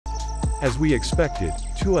As we expected,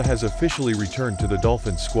 Tua has officially returned to the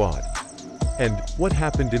Dolphins squad. And what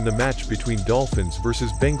happened in the match between Dolphins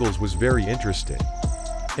versus Bengals was very interesting.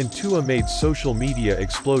 And Tua made social media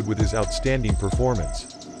explode with his outstanding performance.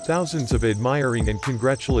 Thousands of admiring and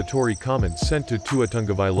congratulatory comments sent to Tua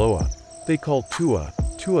Tagovailoa. They called Tua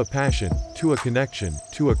Passion, Tua Connection,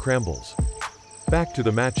 Tua Crambles. Back to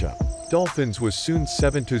the matchup. Dolphins was soon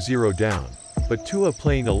 7-0 down, but Tua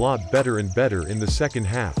playing a lot better and better in the second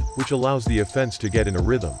half, which allows the offense to get in a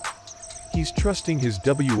rhythm. He's trusting his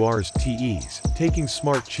WRs/TEs, taking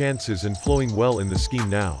smart chances and flowing well in the scheme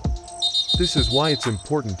now. This is why it's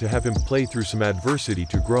important to have him play through some adversity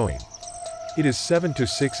to growing. It is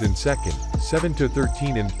 7-6 in second,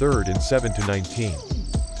 7-13 in third and 7-19.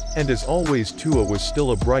 And as always, Tua was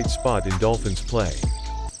still a bright spot in Dolphins play.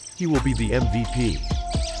 He will be the MVP.